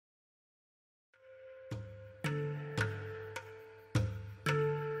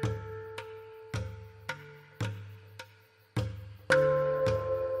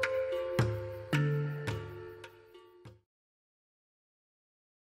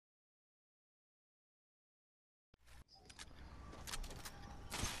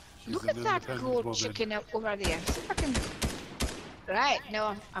Look at that gold chicken up over there. See if I can... Right,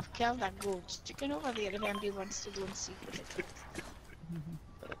 no, I've killed that gold chicken over there if anybody wants to go and see what it is.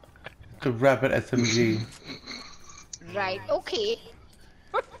 The rabbit SMG. Right, okay.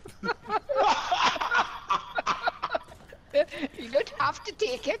 You don't have to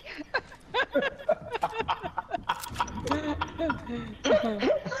take it.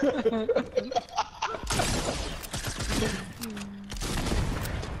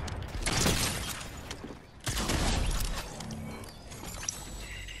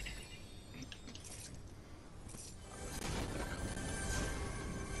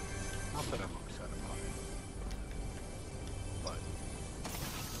 Not that I'm upset about it. But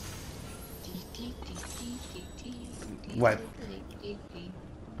What?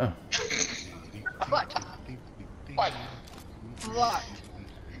 Oh. What? what? What?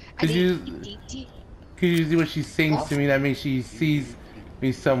 Could you see what she's saying to me? That means she sees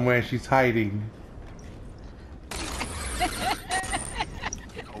me somewhere. She's hiding. Oh,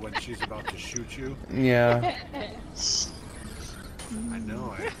 when she's about to shoot you? Yeah. I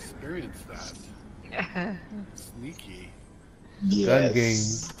know, I experienced that. Sneaky. Gun game.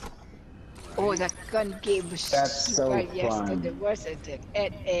 Oh, that gun game was That's so super fun. yesterday, wasn't it?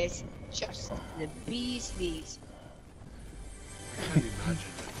 It is just the bee's knees. I can't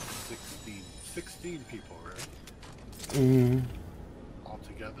imagine that 16 people, right? All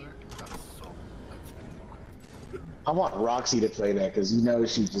together? That's fun. I want Roxy to play that because you know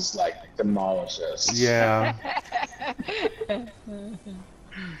she just like demolish us. Yeah.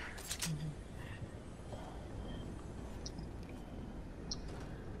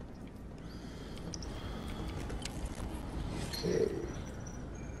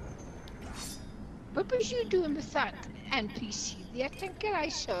 What was you doing with that NPC there, Tinker? I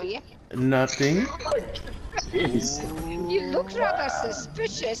saw you. Nothing. You looked rather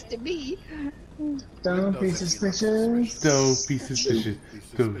suspicious to me. Don't be suspicious. Don't be suspicious.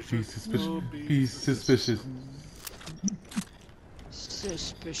 Don't be suspicious. Be suspicious.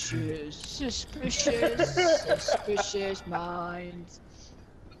 Suspicious, suspicious, suspicious minds.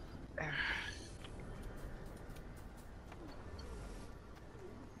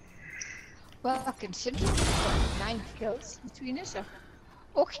 Well, considering we've got 9 kills between us.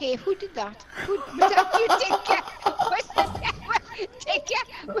 Okay, who did that? Who was that? You, Tinker? Was that Tinker?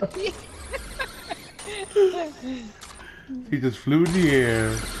 He just flew in the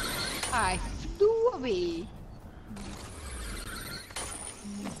air. I flew away.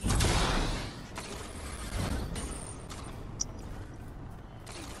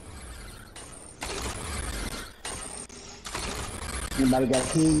 Anybody got a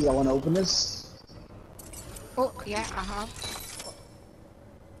key? I want to open this. Oh, yeah, uh-huh.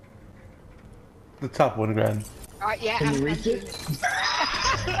 The top one, Grand. Yeah, Can you reach it?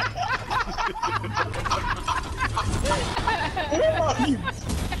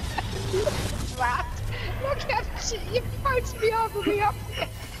 Trapped. Look at you bounced me all the way up.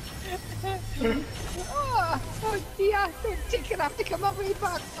 Oh dear, don't take it have to come up way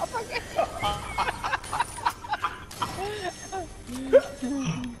back up again.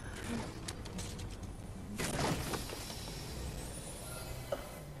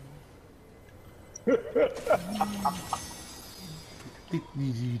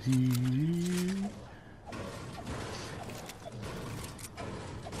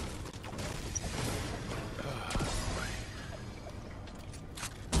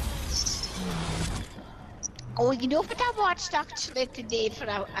 Oh, you know what I watched actually today for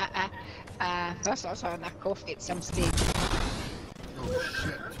first I was on a coffee at some stage. Oh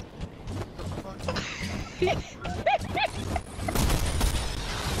shit.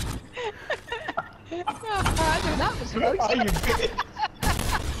 That was close. Oh, you bitch.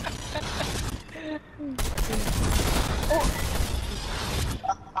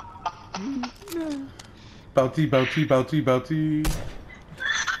 Bounty, bounty, bounty, bounty.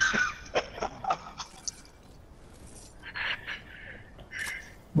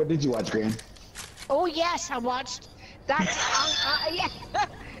 What did you watch, Gran? Oh yes, I watched that. Yeah.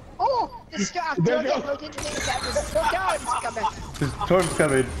 Oh, the storm. I didn't think that was the storm's coming. The storm's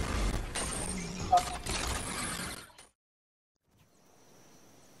coming.